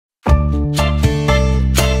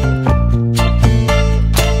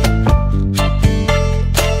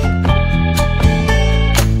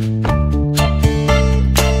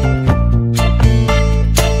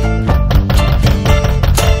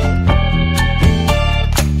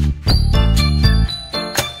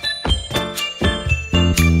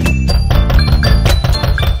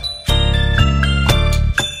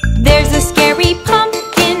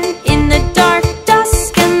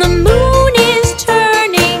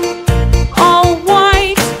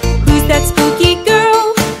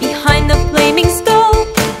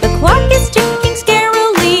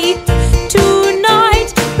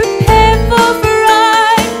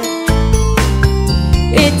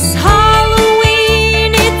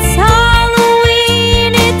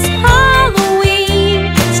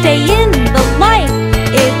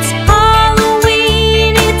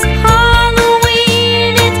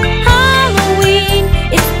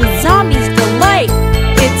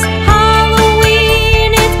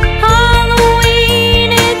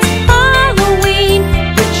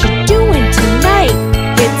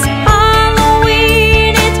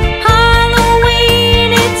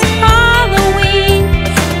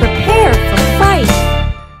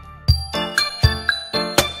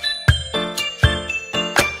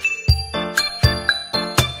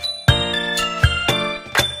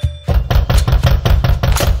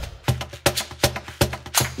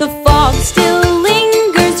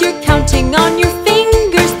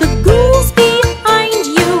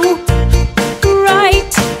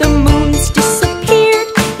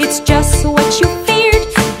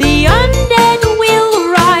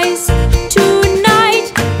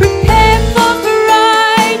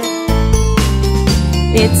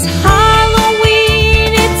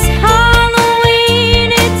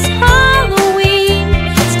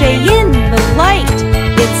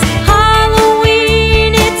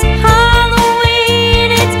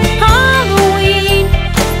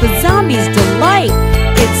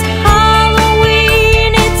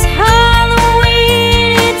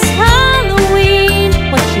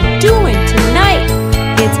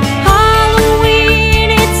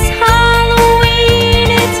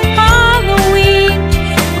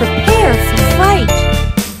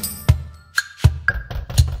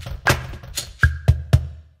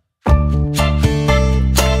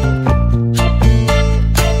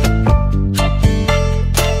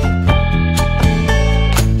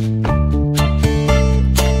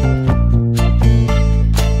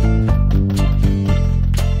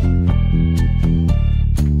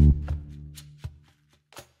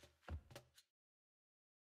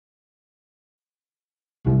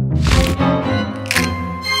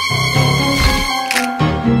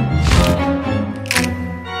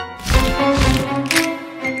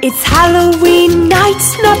Halloween night,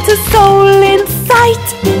 not a soul in sight.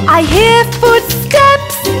 I hear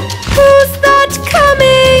footsteps, who's that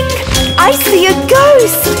coming? I see a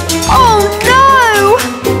ghost, oh no!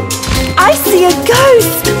 I see a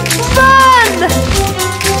ghost, run!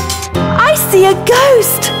 I see a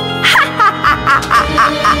ghost,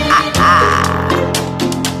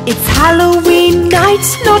 It's Halloween night,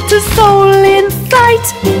 not a soul in sight.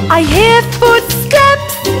 I hear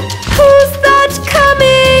footsteps, who's that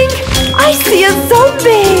coming? I see a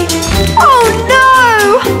zombie, oh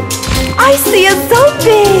no! I see a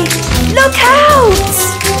zombie, look out!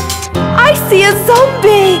 I see a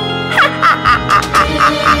zombie!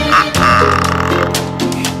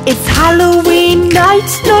 It's Halloween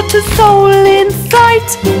night, not a soul in sight.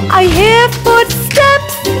 I hear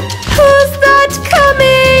footsteps, who's that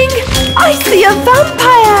coming? I see a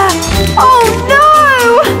vampire, oh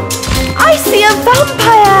no! I see a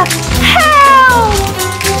vampire, help!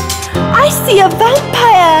 I see a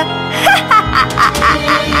vampire!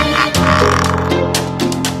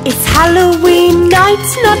 It's Halloween night,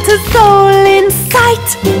 not a soul in sight.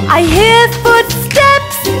 I hear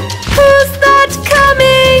footsteps, who's that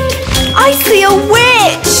coming? I see a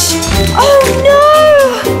witch, oh no!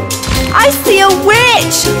 I see a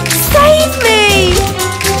witch, save me!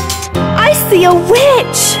 I see a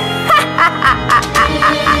witch!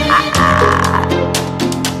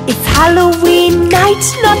 It's Halloween night,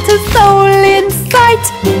 not a soul in sight.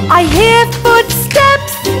 I hear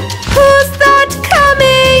footsteps, who's that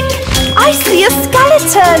coming? I see a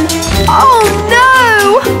skeleton, oh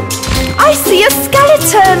no! I see a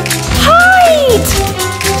skeleton, hide!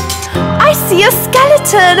 I see a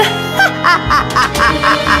skeleton!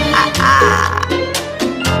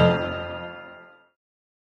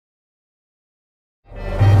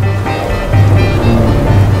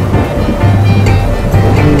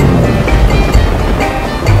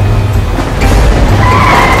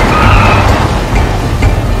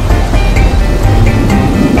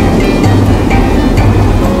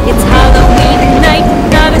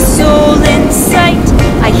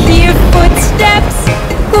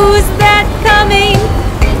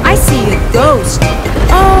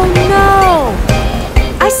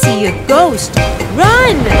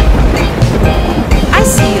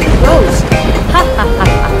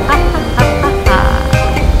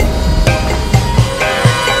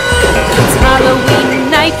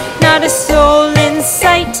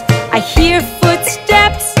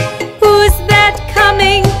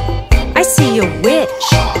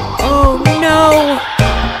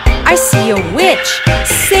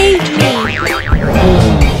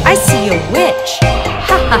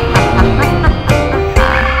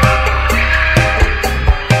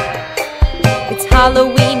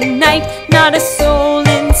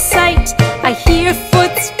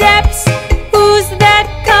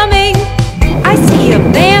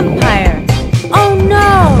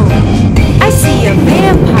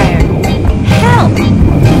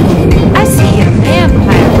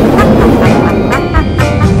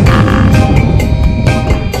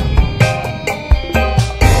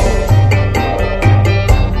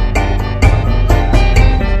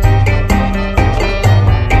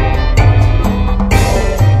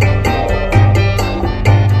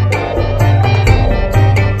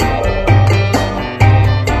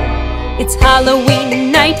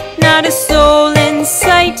 Halloween night, not a soul in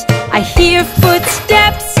sight. I hear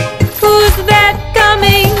footsteps, who's that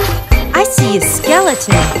coming? I see a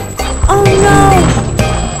skeleton, oh no!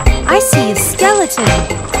 I see a skeleton,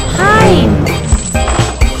 hide!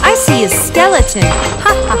 I see a skeleton,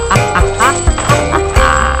 ha ha ha ha ha ha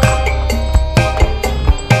ha.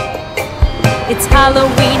 It's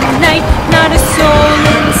Halloween night, not a soul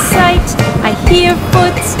in sight. I hear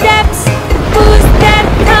footsteps, who's that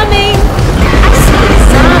coming?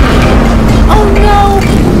 Oh no!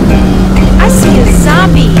 I see a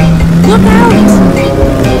zombie! Look out!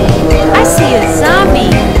 I see a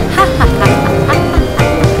zombie! Ha ha ha ha ha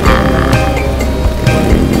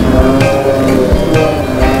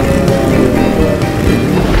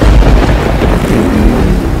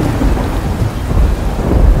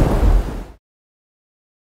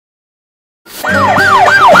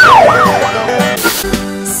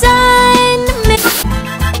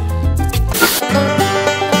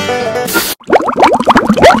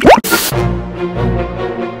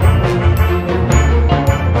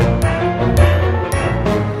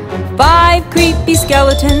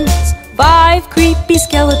Five creepy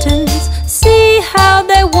skeletons. See how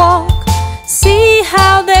they walk, see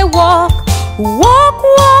how they walk. Walk,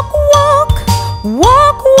 walk, walk,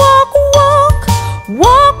 walk, walk, walk,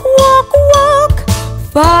 walk, walk, walk.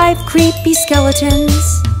 Five creepy skeletons.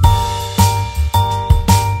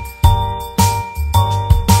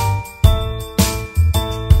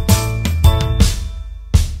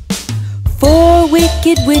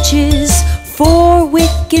 wicked witches, 4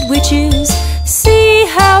 wicked witches. See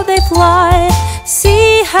how they fly,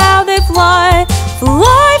 see how they fly.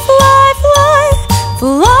 Fly, fly, fly,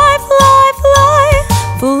 fly, fly, fly,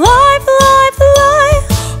 fly, fly, fly.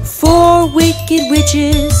 4 wicked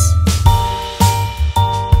witches.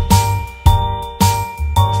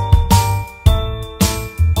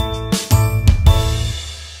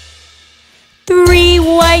 Three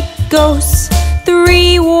white ghosts,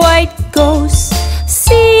 3 white ghosts.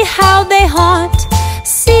 See how they haunt,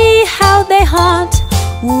 see how they haunt.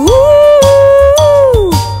 Woo,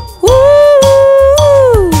 woo,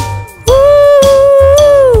 woo.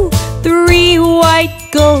 3 white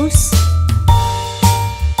ghosts.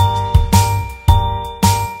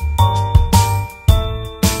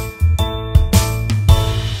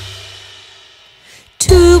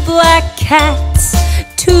 Two black cats,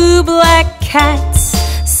 2 black cats.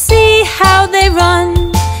 See how they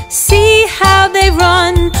run, see how they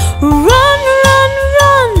run. Run, run,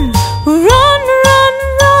 run, run, run,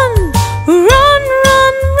 run, run,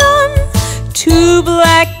 run, run. 2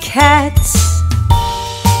 black cats.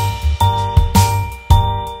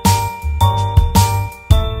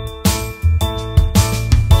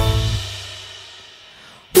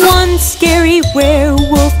 One scary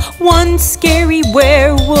werewolf, 1 scary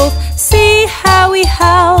werewolf. See how he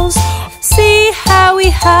howls, see how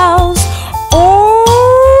he howls.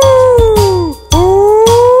 Oh,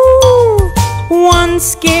 oh. 1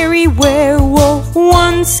 scary werewolf,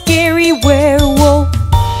 1 scary werewolf.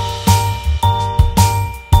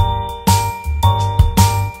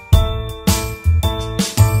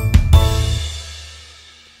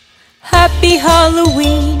 Happy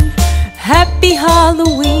Halloween, happy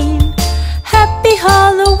Halloween, happy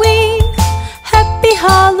Halloween, happy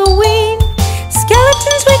Halloween.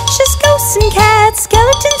 Skeletons, witches, ghosts and cats.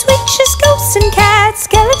 Skeletons, witches, ghosts and cats.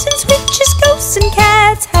 Skeletons, witches, ghosts and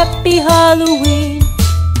cats. Happy Halloween.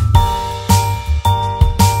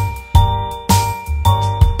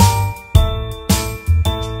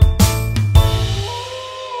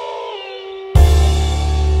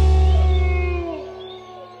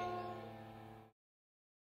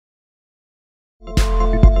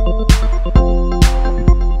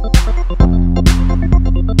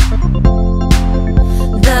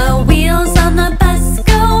 The wheels on the bus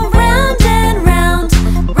go round and round,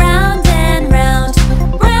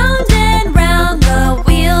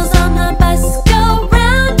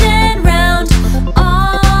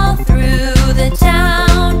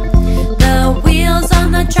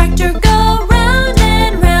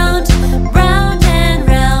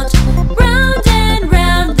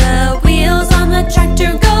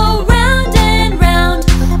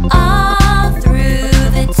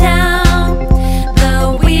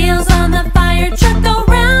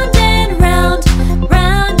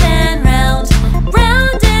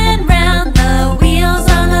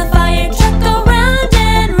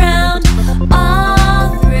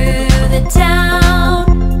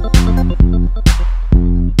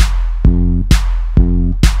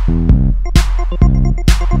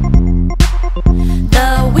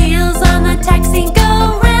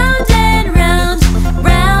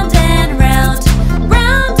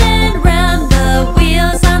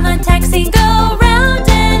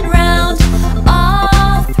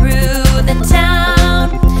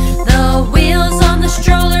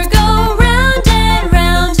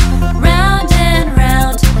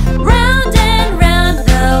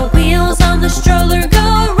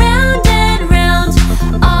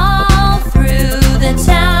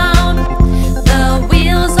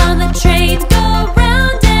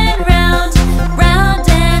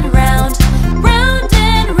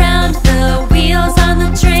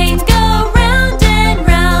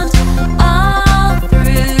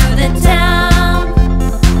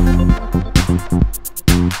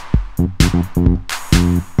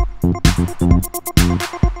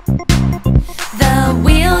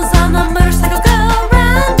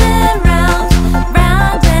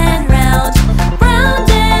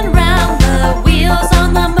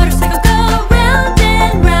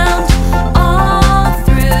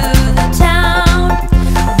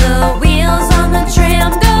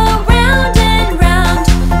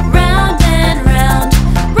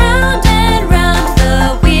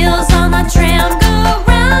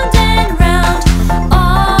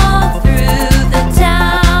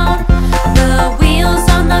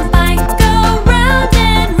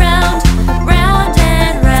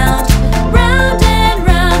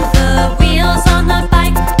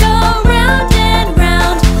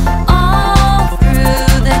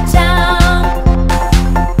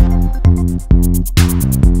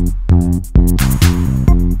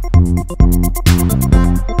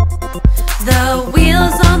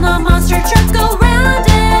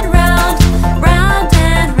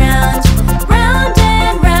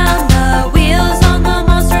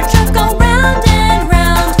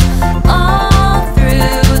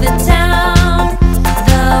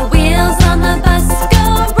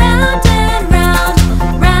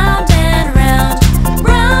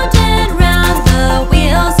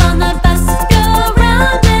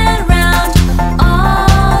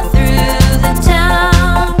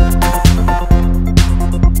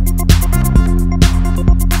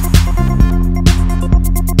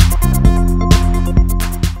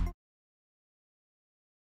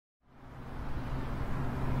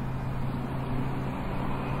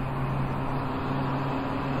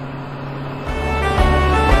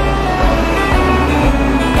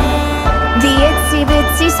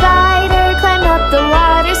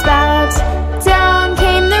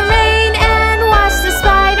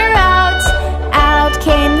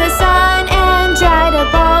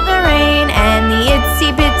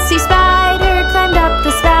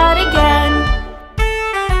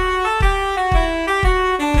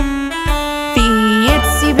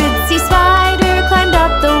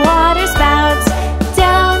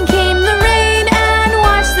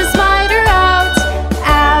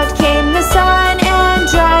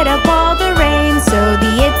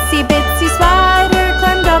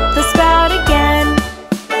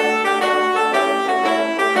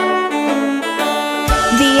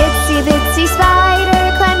 bitsy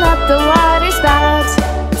spider climbed up the water spout.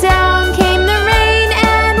 Down came the rain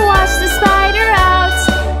and washed the spider out.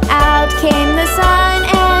 Out came the sun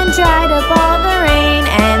and dried up all the rain,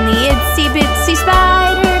 and the itsy bitsy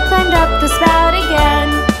spider climbed up the spout again.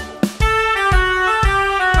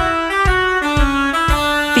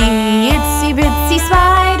 The itsy bitsy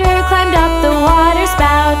spider climbed up the water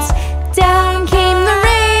spout. Down came the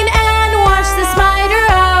rain and washed the spider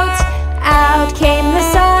out. Out came the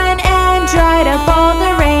sun and dried up all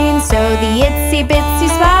the rain, so the itsy bitsy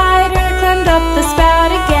spider climbed up the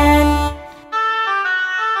spout again.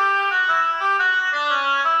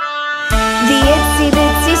 The itsy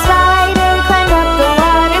bitsy spider climbed up the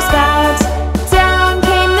water spout. Down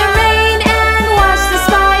came the rain and washed the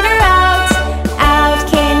spider out. Out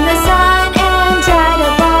came the sun and dried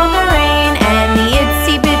up all the rain, and the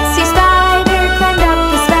itsy bitsy spider climbed up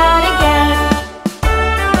the spout again.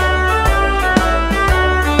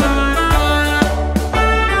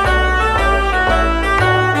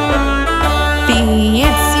 The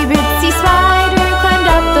itsy bitsy spider climbed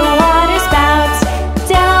up the water spout.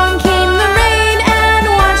 Down came the rain and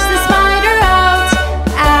washed the spider out.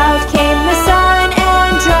 Out came the sun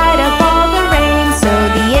and dried up all the rain, so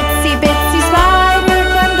the itsy bitsy spider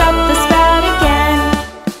climbed up the spout again.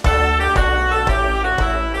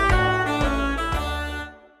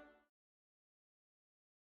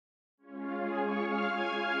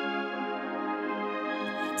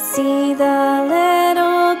 See the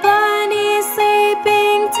little bunny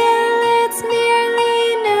sleeping till it's nearly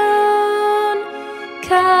noon.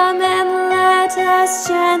 Come and let us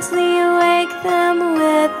gently wake them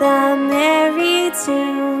with a merry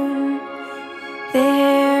tune.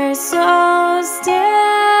 They're so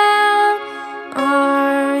still,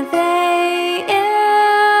 are they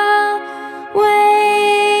ill?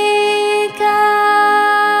 Wake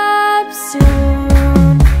up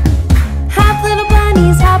soon. Hop little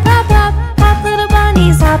bunnies, hop hop hop. Hop little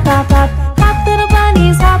bunnies, hop hop hop. Hop little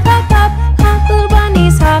bunnies, hop hop hop. Hop little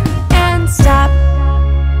bunnies, hop and stop.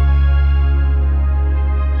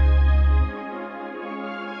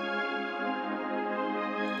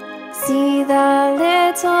 See the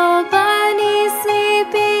little bunny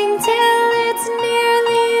sleeping till it's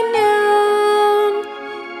nearly noon.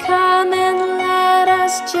 Come and let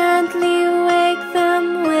us gently wake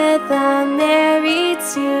them with a merry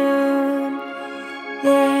tune.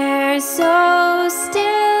 They're so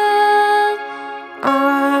still,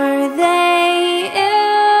 are they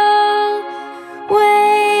ill?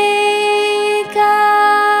 Wake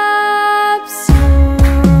up soon.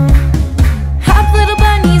 Hop little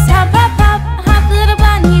bunnies, hop hop hop. Hop little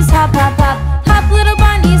bunnies, hop hop hop. Hop little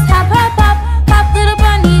bunnies, hop hop hop. Hop little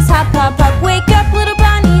bunnies, hop hop hop. Wake up little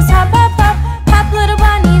bunnies, hop hop hop. Hop little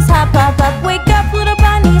bunnies, hop hop hop. Wake up little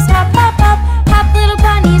bunnies, hop hop hop. Hop little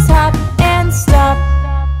bunnies, hop and stop.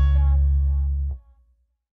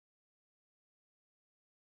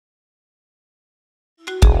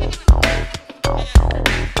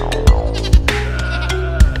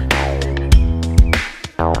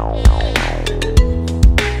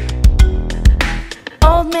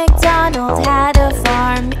 Old MacDonald had a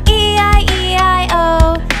farm,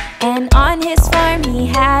 E-I-E-I-O. And on his farm he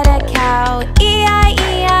had a cow,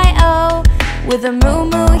 E-I-E-I-O. With a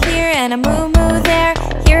moo-moo here and a moo-moo there.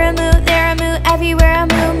 Here a moo, there a moo, everywhere a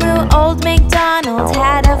moo-moo. Old MacDonald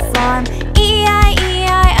had a farm,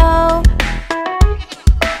 E-I-E-I-O.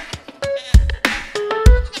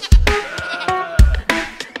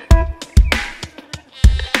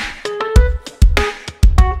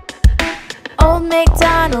 Old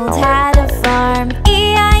MacDonald had a farm,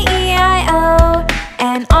 E-I-E-I-O.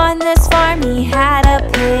 And on this farm he had a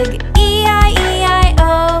pig,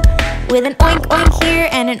 E-I-E-I-O. With an oink oink here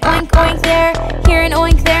and an oink oink there. Here an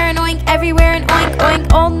oink, there an oink, everywhere an oink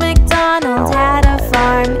oink. Old MacDonald had a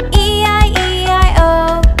farm,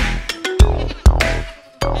 E-I-E-I-O.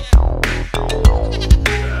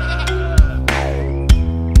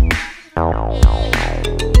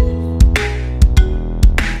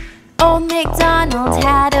 Old MacDonald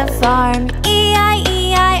had a farm,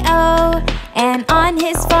 E-I-E-I-O. And on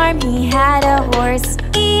his farm he had a horse,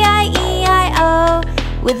 E-I-E-I-O.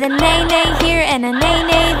 With a neigh-neigh here and a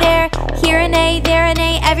neigh-neigh there. Here a neigh, there a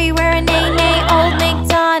neigh, everywhere a neigh-neigh. Old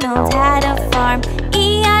MacDonald had a farm,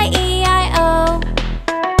 E-I-E-I-O.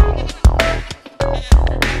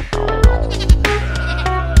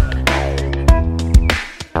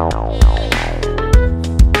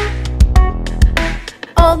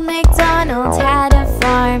 Old MacDonald had a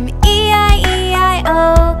farm,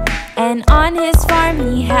 E-I-E-I-O. And on his farm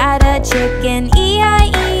he had a chicken,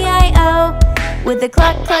 E-I-E-I-O. With a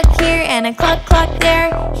cluck cluck here and a cluck cluck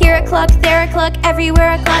there. Here a cluck, there a cluck,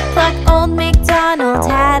 everywhere a cluck cluck. Old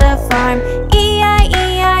MacDonald had a farm.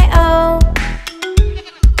 E-I-E-I-O.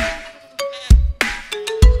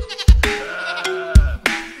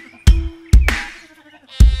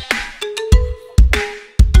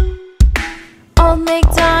 Old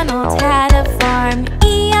MacDonald had a farm.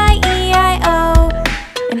 E-I-E-I-O.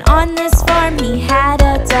 And on this farm he had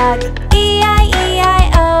a duck.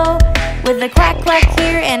 E-I-E-I-O. With a quack quack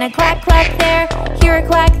here and a quack quack there. Here a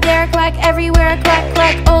quack, there a quack, everywhere a quack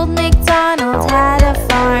quack. Old MacDonald had a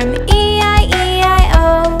farm.